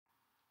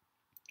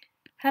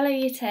Hello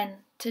Year 10.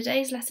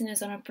 Today's lesson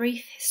is on a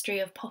brief history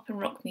of pop and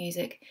rock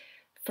music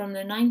from the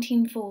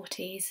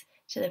 1940s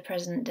to the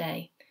present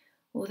day.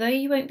 Although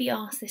you won't be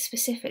asked this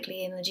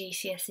specifically in the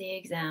GCSE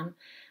exam,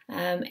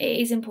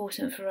 it is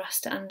important for us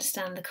to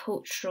understand the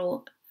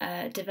cultural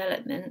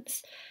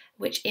developments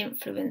which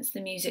influenced the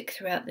music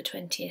throughout the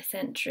 20th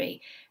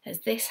century,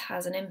 as this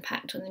has an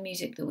impact on the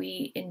music that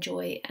we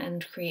enjoy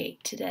and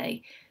create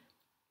today.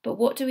 But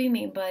what do we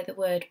mean by the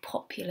word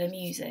popular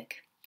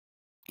music?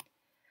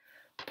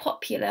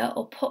 Popular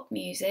or pop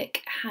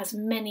music has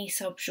many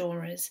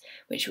subgenres,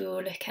 which we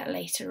will look at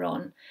later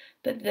on,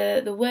 but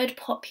the word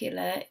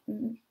popular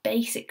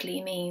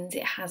basically means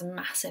it has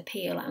mass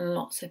appeal and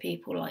lots of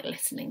people like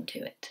listening to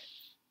it.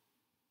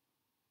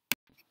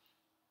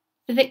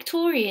 The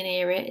Victorian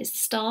era is the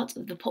start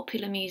of the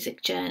popular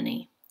music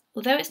journey.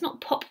 Although it's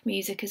not pop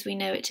music as we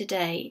know it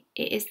today,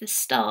 it is the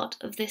start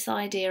of this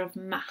idea of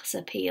mass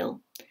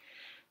appeal.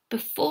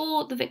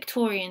 Before the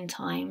Victorian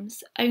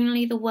times,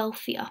 only the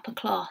wealthy upper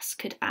class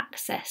could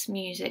access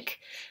music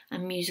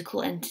and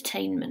musical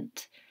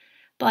entertainment.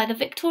 By the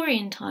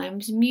Victorian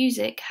times,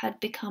 music had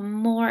become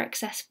more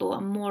accessible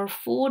and more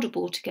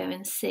affordable to go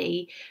and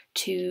see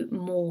to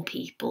more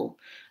people,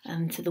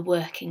 to the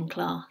working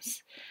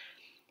class.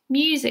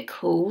 Music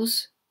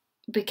halls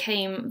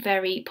became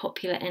very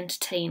popular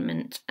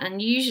entertainment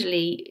and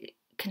usually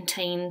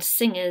contained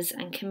singers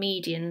and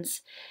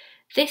comedians.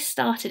 This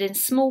started in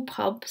small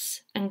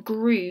pubs and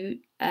grew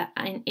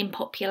in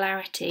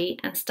popularity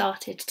and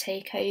started to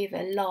take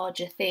over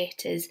larger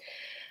theatres.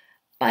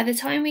 By the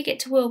time we get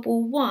to World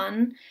War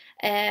I,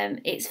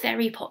 it's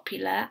very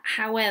popular.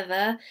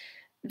 However,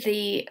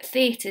 the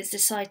theatres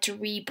decide to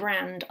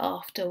rebrand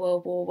after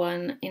World War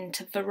I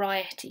into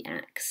variety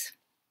acts.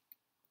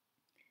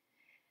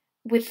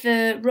 With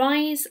the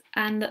rise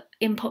and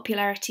in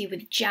popularity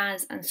with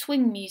jazz and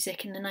swing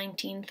music in the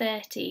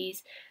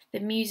 1930s, the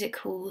music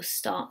hall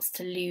starts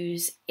to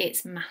lose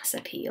its mass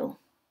appeal.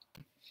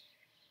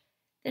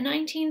 The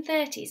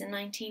 1930s and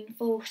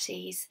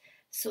 1940s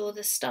saw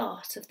the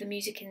start of the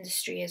music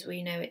industry as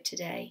we know it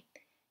today.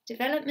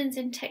 Developments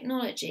in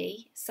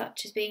technology,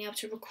 such as being able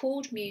to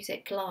record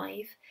music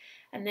live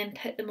and then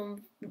put them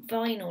on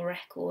vinyl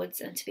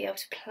records and to be able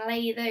to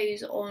play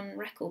those on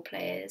record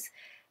players,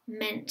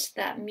 meant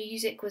that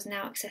music was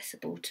now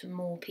accessible to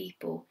more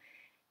people.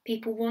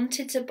 People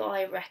wanted to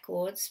buy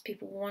records,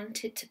 people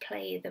wanted to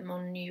play them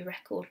on new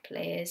record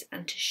players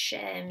and to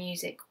share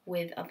music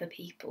with other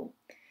people.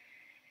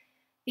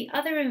 The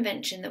other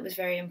invention that was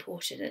very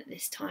important at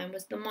this time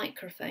was the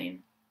microphone.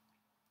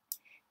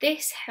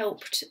 This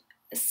helped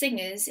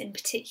singers in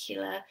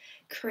particular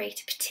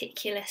create a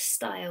particular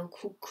style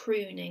called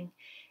crooning.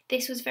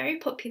 This was very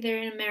popular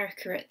in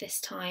America at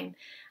this time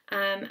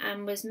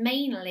and was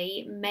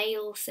mainly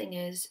male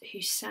singers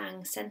who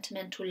sang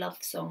sentimental love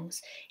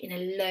songs in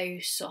a low,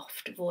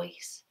 soft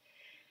voice.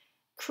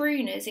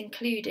 Crooners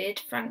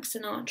included Frank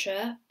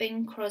Sinatra,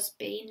 Bing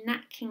Crosby,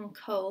 Nat King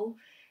Cole,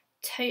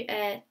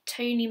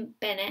 Tony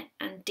Bennett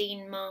and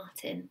Dean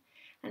Martin,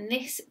 and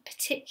this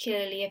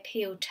particularly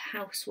appealed to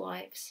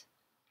housewives.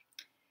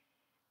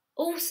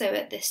 Also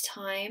at this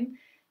time,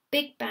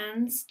 big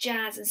bands,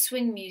 jazz and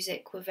swing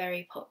music were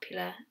very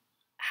popular.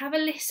 Have a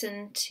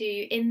listen to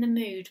In the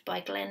Mood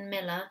by Glenn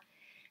Miller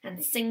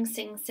and Sing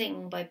Sing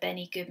Sing by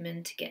Benny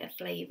Goodman to get a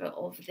flavour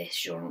of this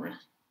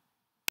genre.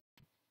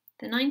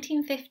 The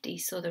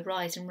 1950s saw the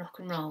rise in rock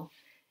and roll.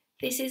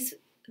 This is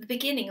the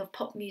beginning of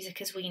pop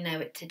music as we know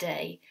it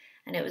today,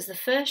 and it was the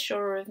first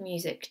genre of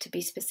music to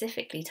be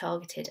specifically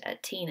targeted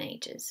at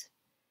teenagers.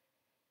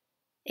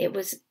 It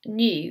was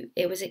new,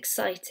 it was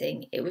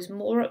exciting, it was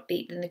more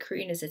upbeat than the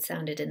crooners had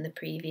sounded in the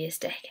previous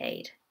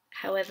decade.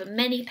 However,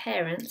 many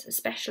parents,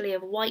 especially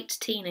of white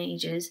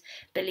teenagers,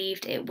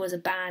 believed it was a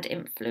bad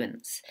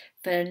influence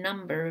for a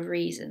number of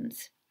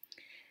reasons.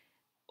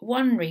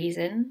 One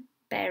reason,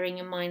 bearing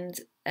in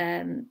mind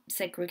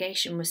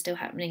segregation was still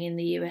happening in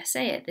the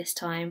USA at this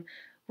time,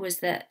 was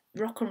that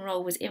rock and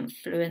roll was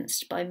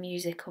influenced by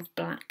music of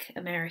black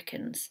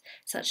Americans,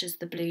 such as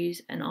the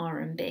blues and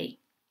R&B.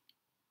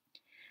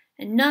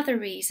 Another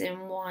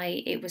reason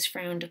why it was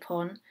frowned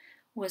upon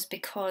was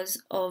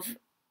because of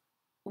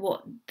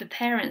what the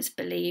parents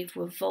believed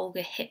were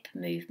vulgar hip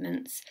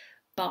movements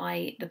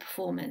by the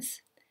performers.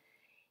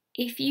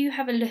 If you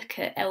have a look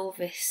at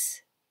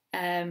Elvis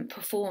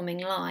performing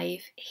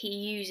live, he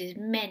uses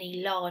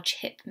many large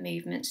hip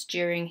movements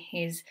during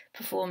his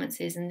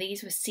performances, and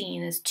these were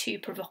seen as too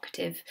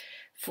provocative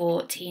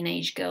for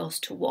teenage girls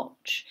to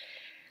watch.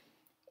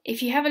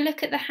 If you have a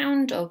look at the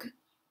Hound Dog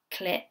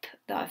clip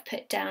that I've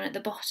put down at the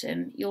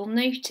bottom, you'll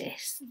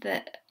notice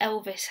that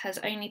Elvis has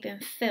only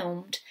been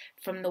filmed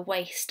from the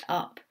waist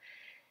up.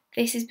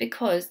 This is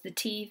because the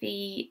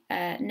TV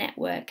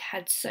network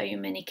had so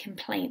many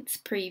complaints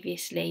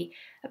previously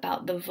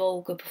about the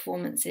vulgar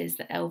performances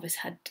that Elvis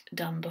had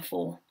done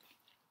before.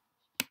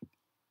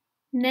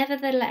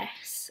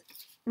 Nevertheless,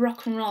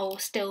 rock and roll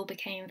still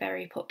became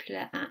very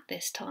popular at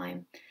this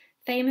time.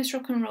 Famous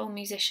rock and roll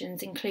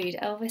musicians include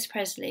Elvis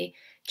Presley,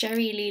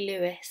 Jerry Lee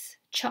Lewis,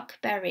 Chuck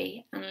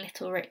Berry and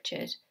Little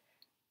Richard.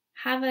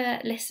 Have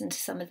a listen to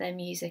some of their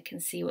music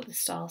and see what the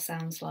style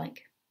sounds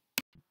like.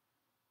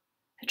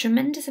 A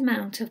tremendous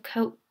amount of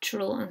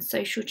cultural and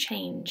social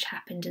change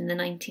happened in the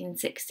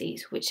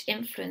 1960s, which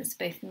influenced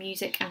both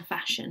music and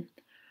fashion.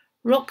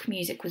 Rock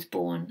music was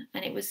born,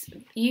 and it was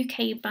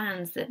UK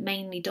bands that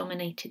mainly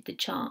dominated the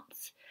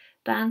charts.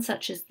 Bands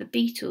such as the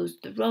Beatles,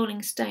 the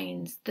Rolling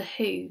Stones, The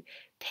Who,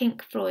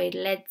 Pink Floyd,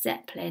 Led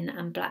Zeppelin,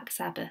 and Black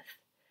Sabbath.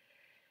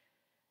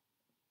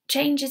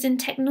 Changes in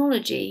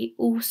technology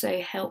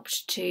also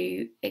helped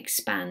to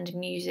expand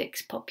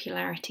music's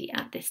popularity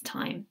at this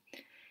time.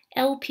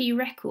 LP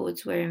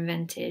records were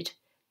invented.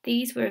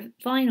 These were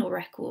vinyl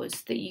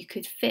records that you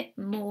could fit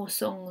more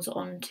songs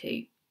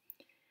onto.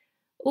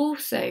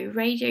 Also,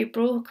 radio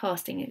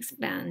broadcasting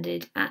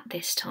expanded at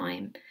this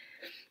time.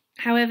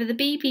 However, the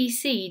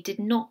BBC did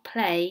not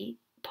play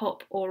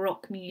pop or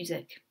rock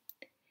music.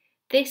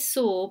 This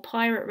saw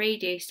pirate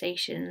radio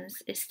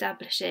stations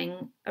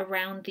establishing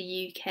around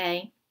the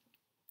UK,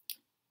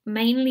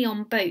 mainly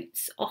on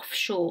boats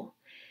offshore.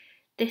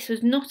 This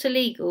was not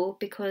illegal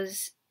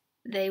because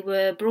they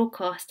were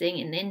broadcasting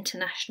in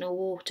international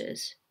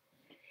waters.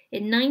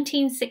 In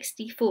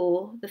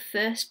 1964, the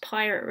first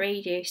pirate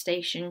radio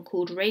station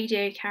called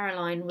Radio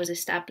Caroline was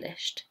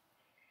established.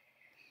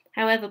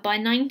 However, by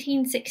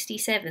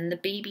 1967, the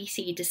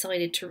BBC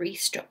decided to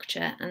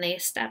restructure and they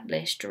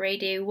established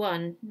Radio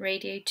 1,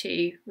 Radio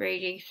 2,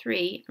 Radio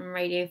 3 and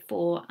Radio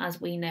 4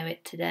 as we know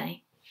it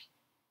today.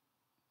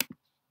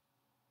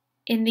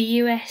 In the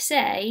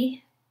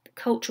USA,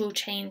 cultural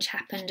change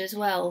happened as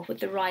well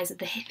with the rise of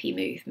the hippie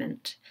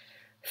movement.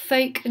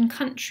 Folk and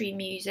country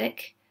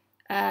music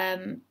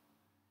and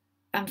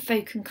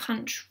folk and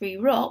country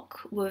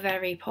rock were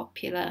very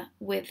popular,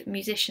 with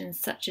musicians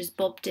such as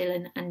Bob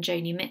Dylan and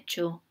Joni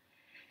Mitchell.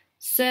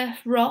 Surf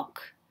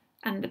rock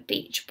and the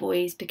Beach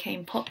Boys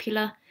became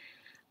popular,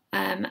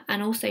 and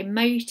also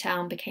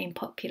Motown became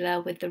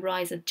popular with the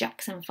rise of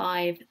Jackson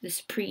 5, the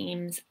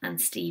Supremes and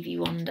Stevie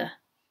Wonder.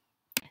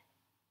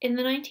 In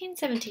the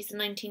 1970s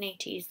and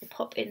 1980s, the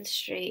pop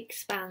industry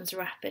expands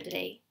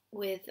rapidly,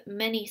 with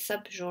many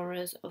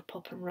subgenres of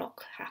pop and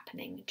rock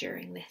happening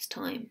during this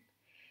time.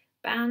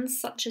 Bands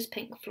such as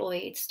Pink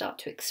Floyd start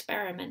to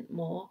experiment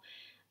more,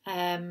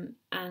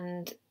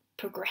 and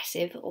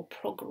progressive or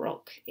prog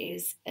rock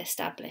is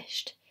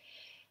established.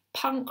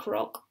 Punk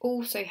rock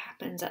also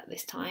happens at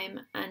this time,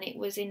 and it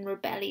was in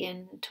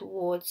rebellion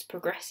towards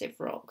progressive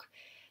rock.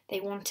 They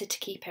wanted to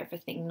keep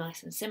everything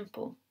nice and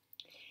simple.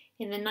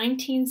 In the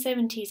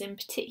 1970s in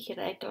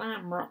particular,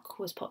 glam rock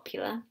was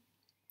popular,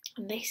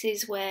 and this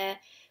is where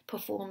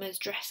performers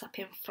dress up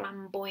in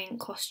flamboyant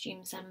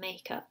costumes and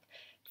makeup.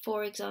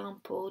 For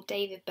example,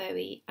 David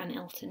Bowie and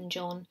Elton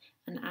John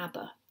and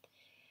ABBA.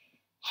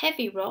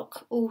 Heavy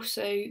rock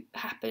also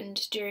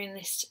happened during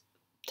this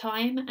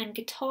time, and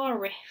guitar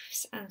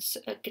riffs and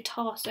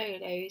guitar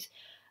solos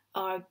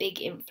are a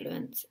big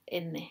influence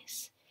in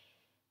this.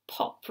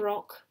 Pop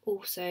rock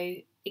also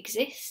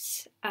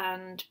exists,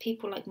 and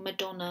people like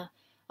Madonna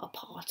are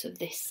part of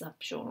this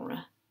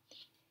subgenre.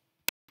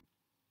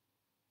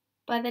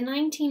 By the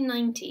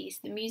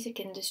 1990s, the music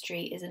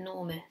industry is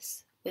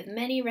enormous, with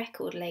many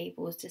record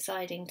labels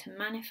deciding to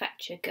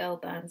manufacture girl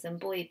bands and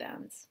boy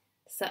bands,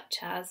 such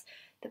as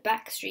the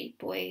Backstreet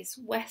Boys,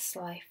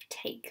 Westlife,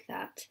 Take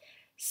That,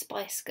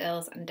 Spice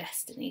Girls and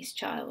Destiny's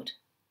Child.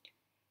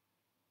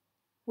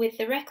 With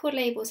the record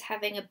labels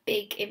having a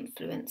big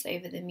influence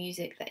over the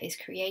music that is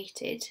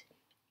created,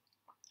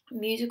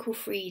 musical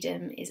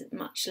freedom is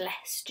much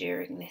less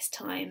during this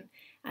time,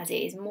 as it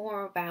is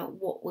more about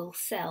what will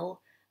sell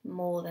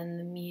more than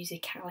the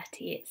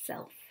musicality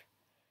itself.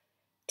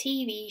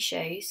 TV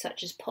shows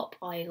such as Pop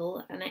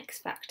Idol and X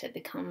Factor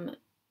become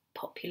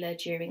popular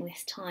during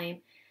this time,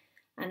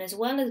 and as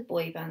well as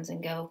boy bands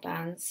and girl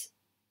bands,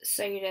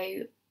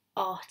 solo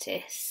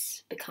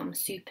artists become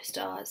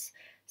superstars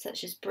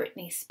such as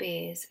Britney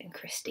Spears and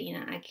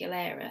Christina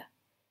Aguilera.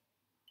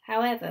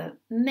 However,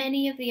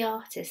 many of the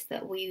artists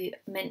that we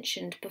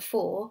mentioned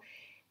before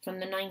from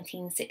the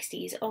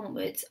 1960s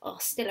onwards are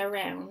still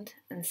around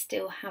and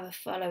still have a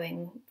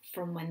following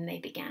from when they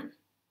began.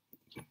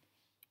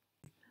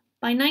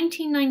 By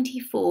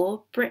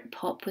 1994,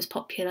 Britpop was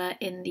popular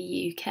in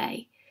the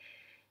UK.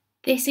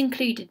 This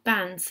included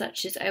bands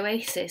such as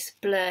Oasis,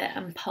 Blur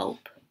and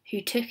Pulp, who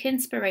took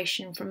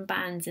inspiration from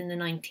bands in the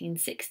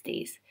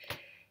 1960s.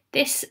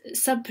 This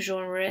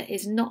subgenre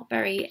is not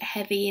very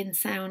heavy in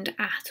sound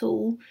at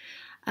all,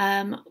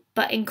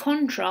 but in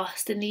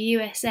contrast, in the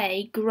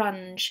USA,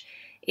 grunge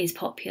is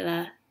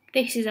popular.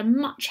 This is a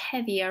much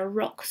heavier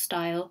rock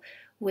style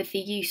with the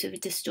use of a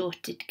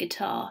distorted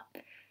guitar.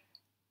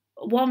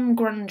 One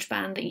grunge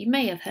band that you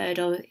may have heard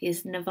of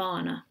is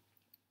Nirvana.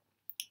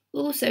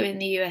 Also in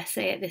the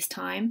USA at this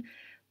time,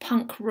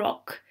 punk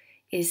rock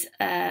is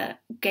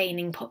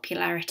gaining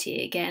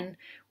popularity again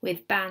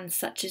with bands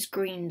such as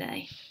Green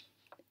Day.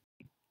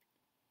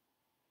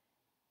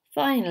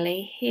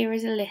 Finally, here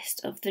is a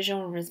list of the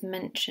genres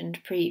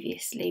mentioned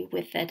previously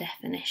with their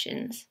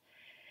definitions.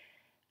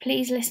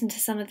 Please listen to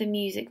some of the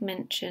music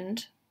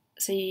mentioned,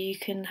 so you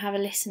can have a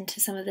listen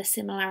to some of the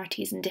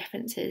similarities and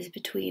differences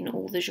between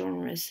all the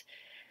genres.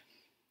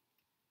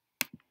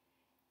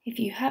 If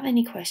you have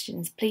any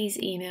questions, please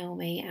email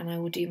me and I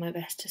will do my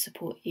best to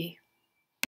support you.